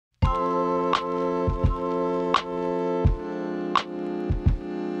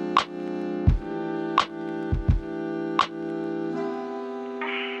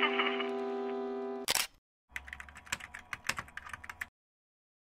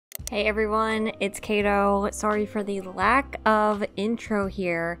Hey everyone, it's Caito. Sorry for the lack of intro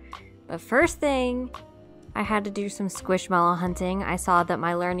here, but first thing, I had to do some squishmallow hunting. I saw that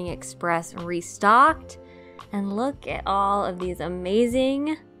my Learning Express restocked, and look at all of these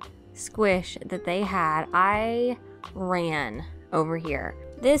amazing squish that they had. I ran over here.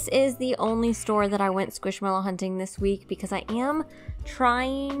 This is the only store that I went squishmallow hunting this week because I am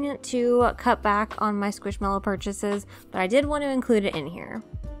trying to cut back on my squishmallow purchases, but I did want to include it in here.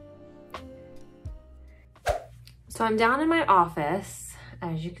 So I'm down in my office,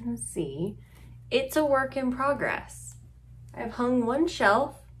 as you can see. It's a work in progress. I've hung one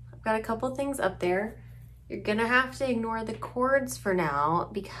shelf. I've got a couple things up there. You're gonna have to ignore the cords for now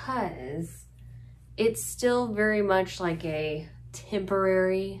because it's still very much like a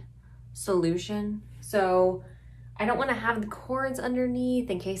temporary solution. So I don't wanna have the cords underneath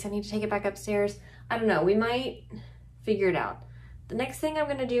in case I need to take it back upstairs. I don't know, we might figure it out. The next thing I'm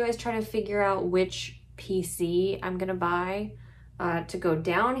gonna do is try to figure out which PC I'm gonna buy to go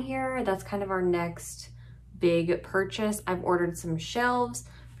down here. That's kind of our next big purchase. I've ordered some shelves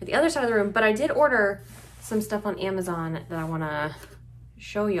for the other side of the room, but I did order some stuff on Amazon that I wanna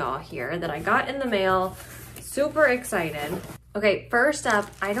show y'all here that I got in the mail. Super excited. Okay, first up,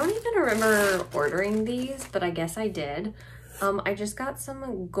 I don't even remember ordering these, but I guess I did. I just got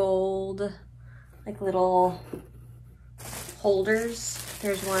some gold, like little holders.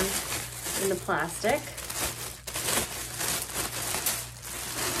 Here's one in the plastic.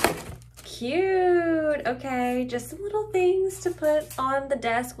 Cute. Okay, just some little things to put on the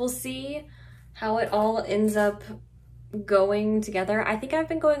desk. We'll see how it all ends up going together. I think I've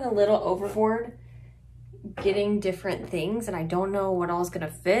been going a little overboard getting different things and I don't know what all is gonna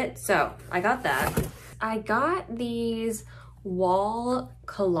fit, so I got that. I got these wall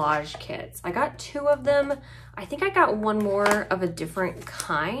collage kits. I got 2 of them. I think I got one more of a different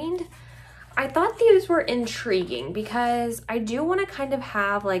kind. I thought these were intriguing because I do want to kind of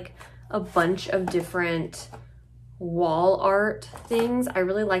have like a bunch of different wall art things. I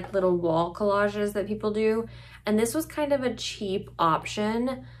really like little wall collages that people do. And this was kind of a cheap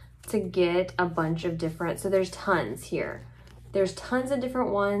option to get a bunch of different, so there's tons here. There's tons of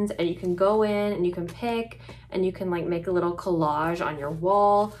different ones and you can go in and you can pick and you can like make a little collage on your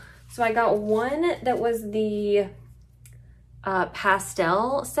wall. So I got one that was the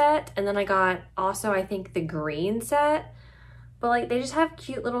pastel set, and then I got also I think the green set, but like they just have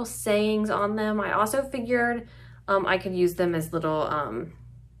cute little sayings on them. I also figured I could use them as little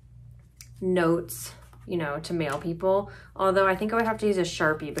notes, you know, to mail people, although I think I would have to use a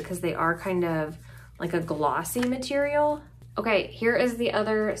Sharpie because they are kind of like a glossy material. Okay, here is the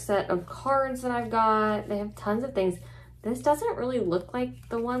other set of cards that I've got. They have tons of things. This doesn't really look like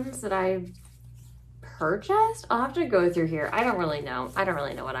the ones that I've purchased. I'll have to go through here. I don't really know. I don't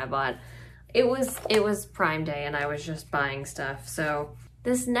really know what I bought. It was Prime Day and I was just buying stuff. So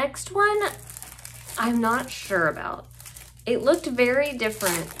this next one, I'm not sure about. It looked very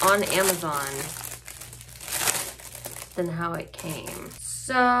different on Amazon than how it came.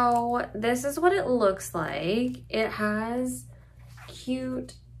 So this is what it looks like. It has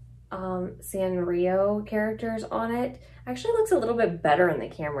cute Sanrio characters on it. Actually looks a little bit better in the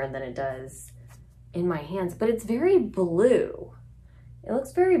camera than it does in my hands, but it's very blue. It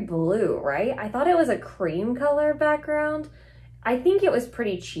looks very blue, right? I thought it was a cream color background. I think it was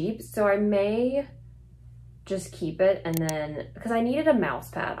pretty cheap, so I may just keep it, and then, because I needed a mouse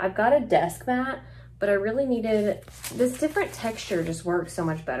pad. I've got a desk mat, but I really needed, this different texture just works so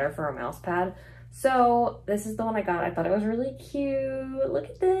much better for a mouse pad. So this is the one I got. I thought it was really cute. Look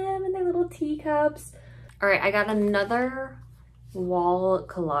at them and their little teacups. All right, I got another wall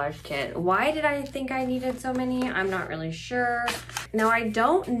collage kit. Why did I think I needed so many? I'm not really sure. Now I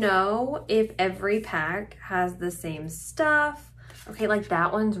don't know if every pack has the same stuff. Okay, like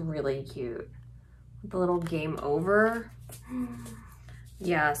that one's really cute. The little game over.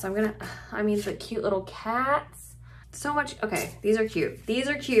 Yeah, so I'm gonna, I mean, the cute little cats. So much, okay, these are cute. These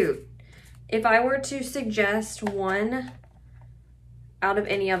are cute. If I were to suggest one out of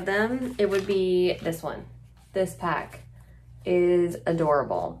any of them, it would be this one. This pack is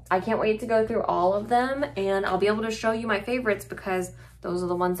adorable. I can't wait to go through all of them and I'll be able to show you my favorites because those are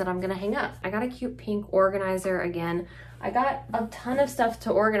the ones that I'm gonna hang up. I got a cute pink organizer again. I got a ton of stuff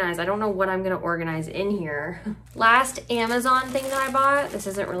to organize. I don't know what I'm gonna organize in here. Last Amazon thing that I bought, this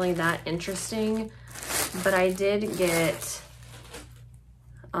isn't really that interesting, but I did get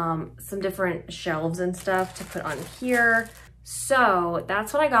some different shelves and stuff to put on here. So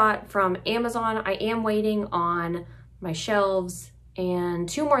that's what I got from Amazon. I am waiting on my shelves and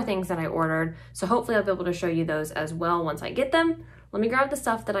 2 more things that I ordered. So hopefully I'll be able to show you those as well once I get them. let me grab the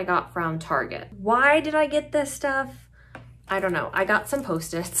stuff that I got from Target. Why did I get this stuff? I don't know. I got some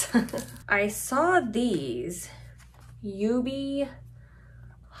Post-its. I saw these UV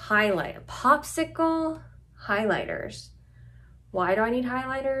popsicle highlighters. Why do I need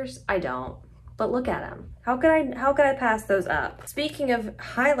highlighters? I don't, but look at them. How could I pass those up? Speaking of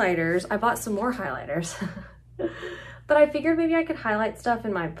highlighters, I bought some more highlighters. But I figured maybe I could highlight stuff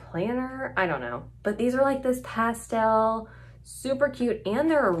in my planner. I don't know. But these are like this pastel, super cute, and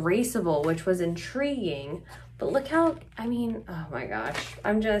they're erasable, which was intriguing. But look how, I mean, oh my gosh.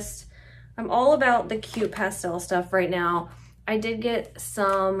 I'm all about the cute pastel stuff right now. I did get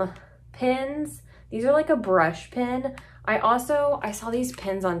some pins. These are like a brush pin. I saw these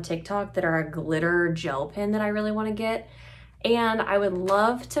pins on TikTok that are a glitter gel pen that I really want to get. And I would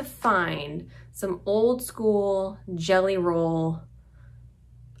love to find some old school jelly roll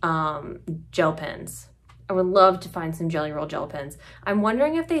gel pens. I would love to find some jelly roll gel pens. I'm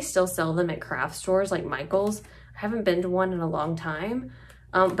wondering if they still sell them at craft stores like Michael's. I haven't been to one in a long time,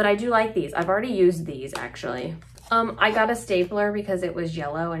 but I do like these. I've already used these actually. I got a stapler because it was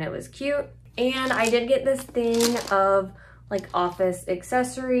yellow and it was cute. And I did get this thing of like office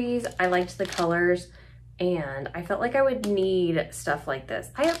accessories. I liked the colors. And I felt like I would need stuff like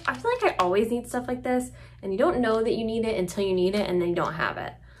this. I feel like I always need stuff like this, and you don't know that you need it until you need it, and then you don't have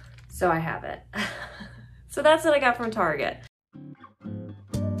it. So I have it. So that's what I got from Target.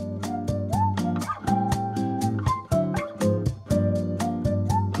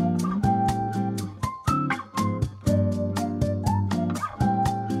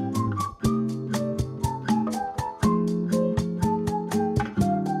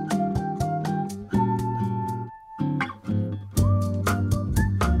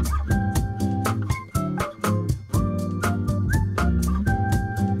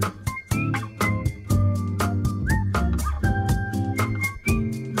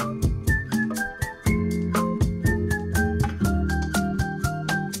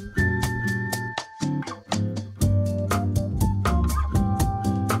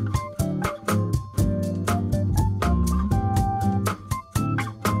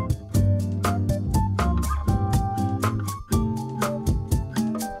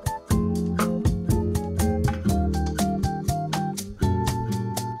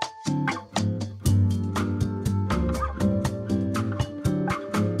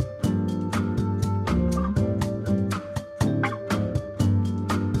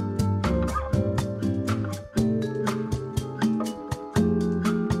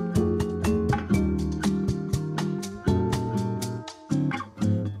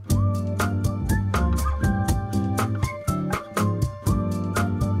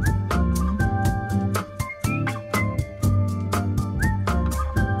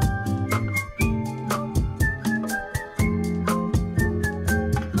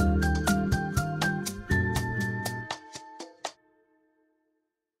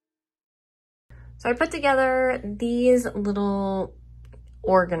 So I put together these little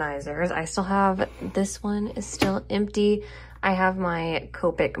organizers. I still have, this one is still empty. I have my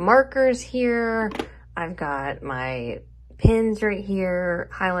Copic markers here. I've got my pins right here,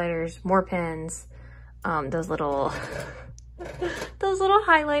 highlighters, more pins, those little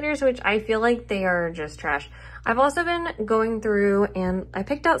highlighters, which I feel like they are just trash. I've also been going through and I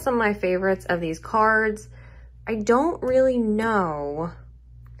picked out some of my favorites of these cards. I don't really know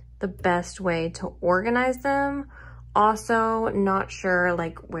the best way to organize them. Also, not sure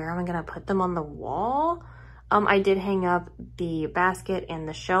like where am I gonna put them on the wall. I did hang up the basket and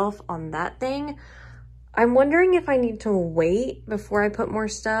the shelf on that thing. I'm wondering if I need to wait before I put more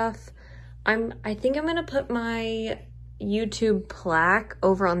stuff. I think I'm gonna put my YouTube plaque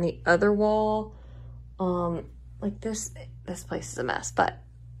over on the other wall. Like this place is a mess, but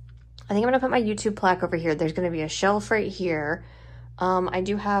I think I'm gonna put my YouTube plaque over here. There's gonna be a shelf right here. I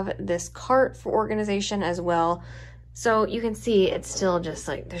do have this cart for organization as well. So you can see it's still just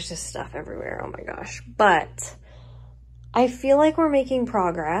like, there's just stuff everywhere. Oh my gosh. But I feel like we're making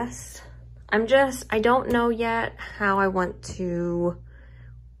progress. I don't know yet how I want to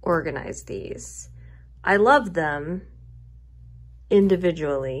organize these. I love them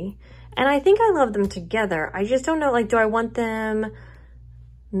individually, and I think I love them together. I just don't know, like, do I want them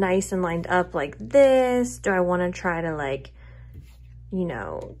nice and lined up like this? Do I want to try to, like, you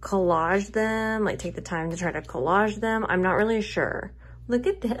know, collage them, like take the time to try to collage them? I'm not really sure. Look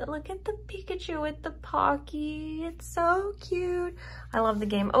at that, look at the Pikachu with the Pocky. It's so cute. I love the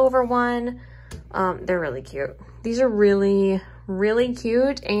Game Over one. They're really cute. These are really, really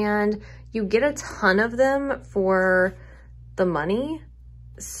cute, and you get a ton of them for the money.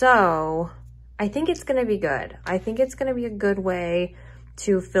 So I think it's gonna be good. I think it's gonna be a good way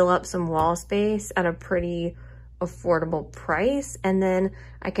to fill up some wall space at a pretty affordable price. And then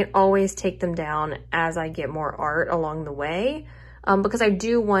I can always take them down as I get more art along the way. Because I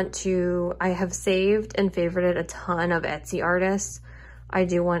do want to, I have saved and favorited a ton of Etsy artists. I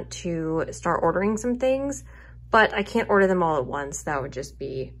do want to start ordering some things, but I can't order them all at once. That would just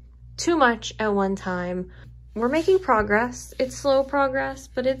be too much at one time. We're making progress. It's slow progress,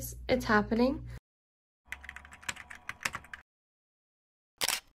 but it's happening.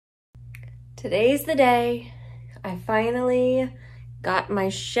 Today's the day. I finally got my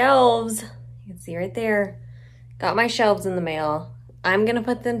shelves. You can see right there. Got my shelves in the mail. I'm gonna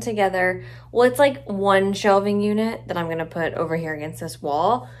put them together. Well, it's like one shelving unit that I'm gonna put over here against this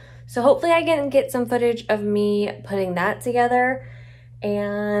wall. So hopefully I can get some footage of me putting that together.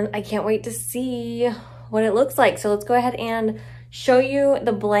 And I can't wait to see what it looks like. So let's go ahead and show you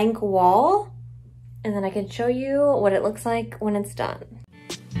the blank wall. And then I can show you what it looks like when it's done.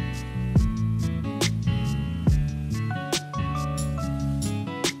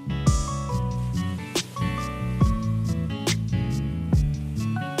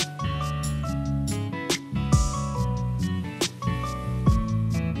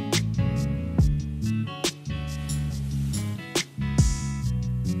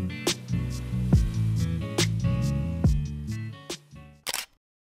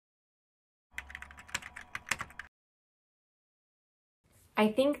 I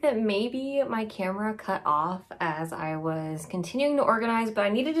think that maybe my camera cut off as I was continuing to organize, but I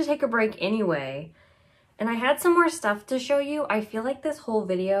needed to take a break anyway. And I had some more stuff to show you. I feel like this whole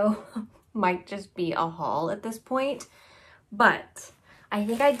video might just be a haul at this point, but I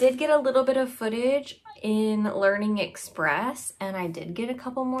think I did get a little bit of footage in Learning Express, and I did get a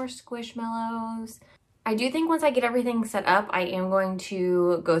couple more Squishmallows. I do think once I get everything set up, I am going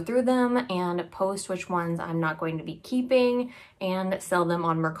to go through them and post which ones I'm not going to be keeping and sell them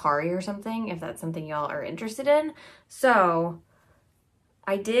on Mercari or something, if that's something y'all are interested in. So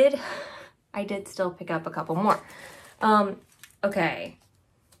I did still pick up a couple more. Okay.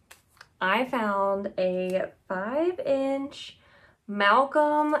 I found a 5-inch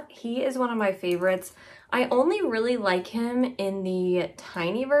Malcolm. He is one of my favorites. I only really like him in the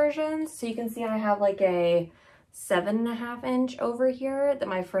tiny versions. So you can see I have like a 7.5-inch over here that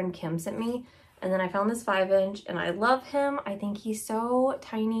my friend Kim sent me. And then I found this 5-inch and I love him. I think he's so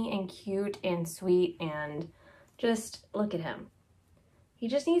tiny and cute and sweet, and just look at him. He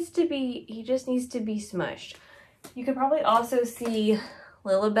just needs to be smushed. You could probably also see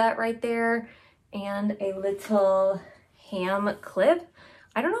Lilibet right there and a little ham clip.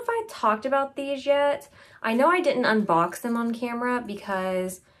 I don't know if I talked about these yet. I know I didn't unbox them on camera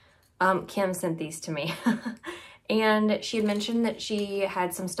because Kim sent these to me. And she had mentioned that she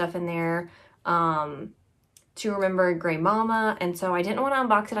had some stuff in there to remember Gray Mama. And so I didn't want to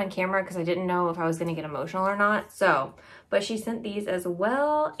unbox it on camera because I didn't know if I was going to get emotional or not. So, but she sent these as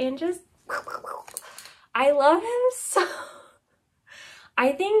well, and just, I love him so.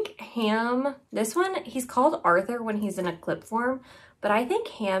 I think Ham, this one, he's called Arthur when he's in a clip form, but I think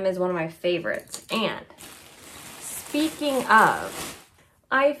Ham is one of my favorites. And speaking of,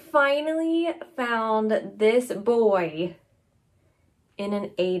 I finally found this boy in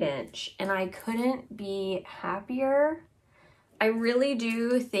an 8-inch, and I couldn't be happier. I really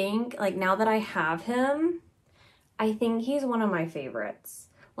do think, like, now that I have him, I think he's one of my favorites.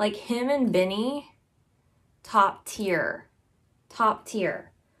 Like, him and Benny, top tier. Top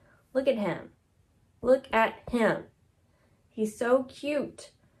tier. Look at him. Look at him. He's so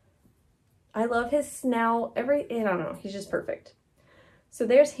cute. I love his snout. I don't know. He's just perfect. So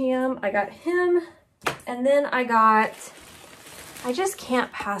there's him. I got him. And then I just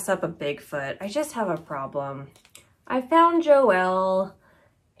can't pass up a Bigfoot. I just have a problem. I found Joelle,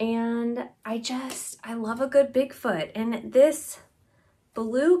 and I love a good Bigfoot. And this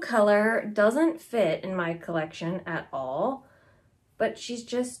blue color doesn't fit in my collection at all, but she's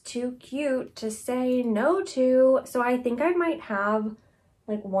just too cute to say no to. So I think I might have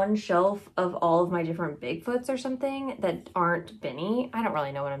like one shelf of all of my different Bigfoots or something that aren't Benny. I don't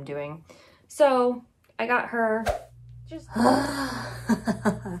really know what I'm doing. So I got her. Just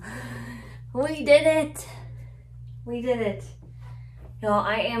we did it. We did it. Y'all,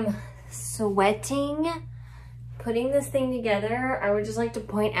 I am sweating putting this thing together. I would just like to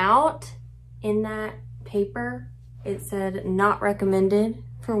point out in that paper, it said not recommended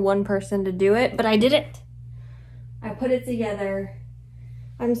for one person to do it, but I did it. I put it together.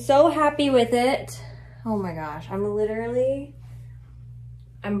 I'm so happy with it. Oh my gosh, I'm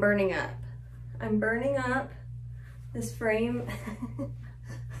burning up. I'm burning up. This frame,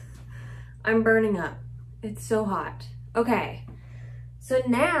 I'm burning up. It's so hot. Okay, so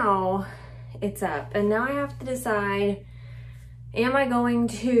now it's up and now I have to decide, am I going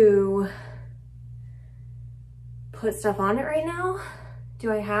to put stuff on it right now?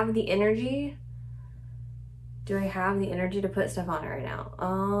 Do I have the energy? Do I have the energy to put stuff on it right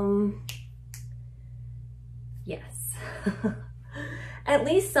now? Yes. At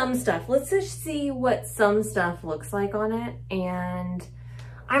least some stuff. Let's just see what some stuff looks like on it, and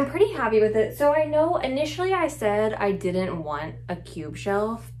I'm pretty happy with it. So I know initially I said I didn't want a cube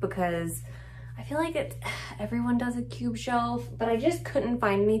shelf because I feel like everyone does a cube shelf, but I just couldn't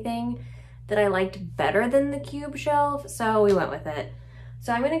find anything that I liked better than the cube shelf, so we went with it.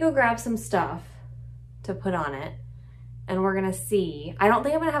 So I'm gonna go grab some stuff to put on it, and we're gonna see. I don't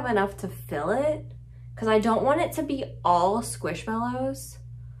think I'm gonna have enough to fill it because I don't want it to be all Squishmallows,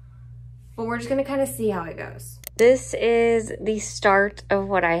 but we're just gonna kind of see how it goes. This is the start of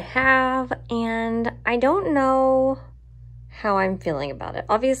what I have, and I don't know how I'm feeling about it.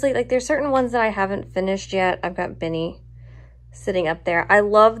 Obviously, like there's certain ones that I haven't finished yet. I've got Benny sitting up there. I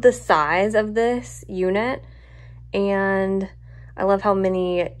love the size of this unit, and I love how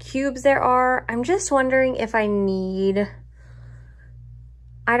many cubes there are. I'm just wondering if I need,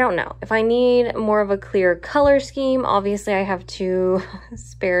 I don't know, if I need more of a clear color scheme. Obviously, I have 2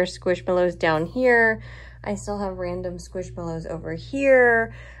 spare Squishmallows down here. I still have random Squishmallows over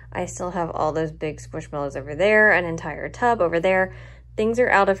here. I still have all those big Squishmallows over there, an entire tub over there. Things are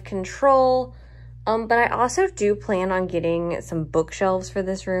out of control. But I also do plan on getting some bookshelves for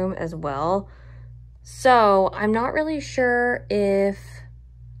this room as well. So I'm not really sure if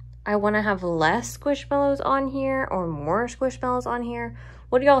I want to have less Squishmallows on here or more Squishmallows on here.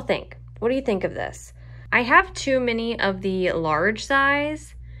 What do y'all think? What do you think of this? I have too many of the large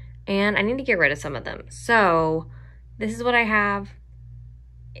size and I need to get rid of some of them. So this is what I have.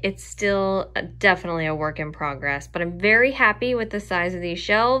 It's still definitely a work in progress, but I'm very happy with the size of these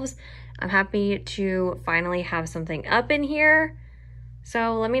shelves. I'm happy to finally have something up in here.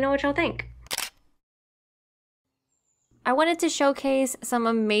 So let me know what y'all think. I wanted to showcase some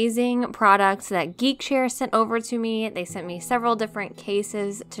amazing products that Geekshare sent over to me. They sent me several different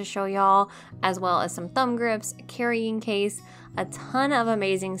cases to show y'all, as well as some thumb grips, a carrying case, a ton of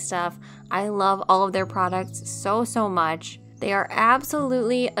amazing stuff. I love all of their products so much. They are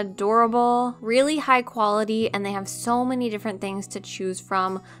absolutely adorable, really high quality, and they have so many different things to choose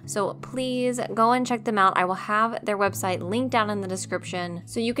from. So please go and check them out. I will have their website linked down in the description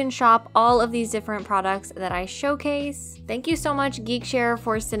so you can shop all of these different products that I showcase. Thank you so much, Geekshare,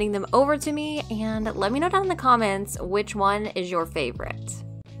 for sending them over to me, and let me know down in the comments which one is your favorite.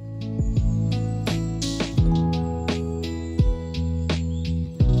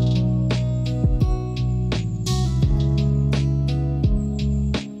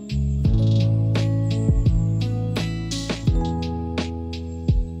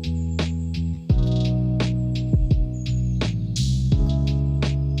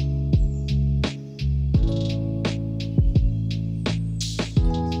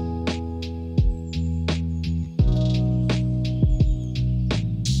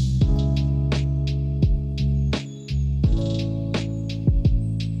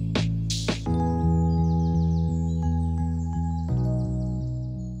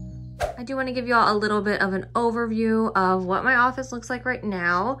 I do want to give you all a little bit of an overview of what my office looks like right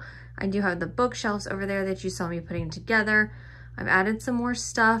now. I do have the bookshelves over there that you saw me putting together. I've added some more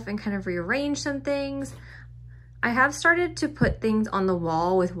stuff and kind of rearranged some things. I have started to put things on the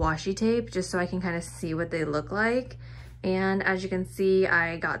wall with washi tape just so I can kind of see what they look like. And as you can see,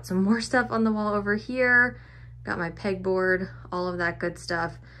 I got some more stuff on the wall over here. Got my pegboard, all of that good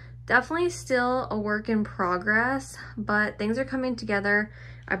stuff. Definitely still a work in progress, but things are coming together.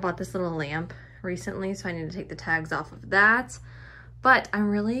 I bought this little lamp recently, so I need to take the tags off of that. But I'm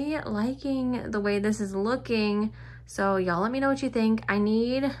really liking the way this is looking. So y'all let me know what you think. I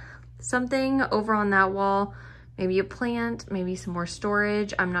need something over on that wall, maybe a plant, maybe some more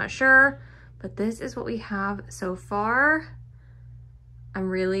storage. I'm not sure, but this is what we have so far. I'm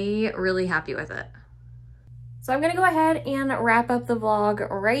really happy with it. So I'm gonna go ahead and wrap up the vlog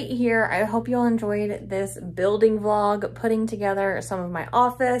right here. I hope you all enjoyed this building vlog, putting together some of my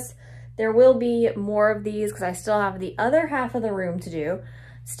office. There will be more of these because I still have the other half of the room to do.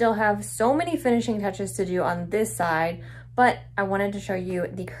 Still have so many finishing touches to do on this side, but I wanted to show you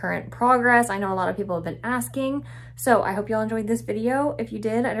the current progress. I know a lot of people have been asking, so I hope you all enjoyed this video. If you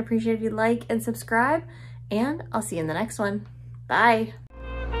did, I'd appreciate if you like and subscribe, and I'll see you in the next one. Bye.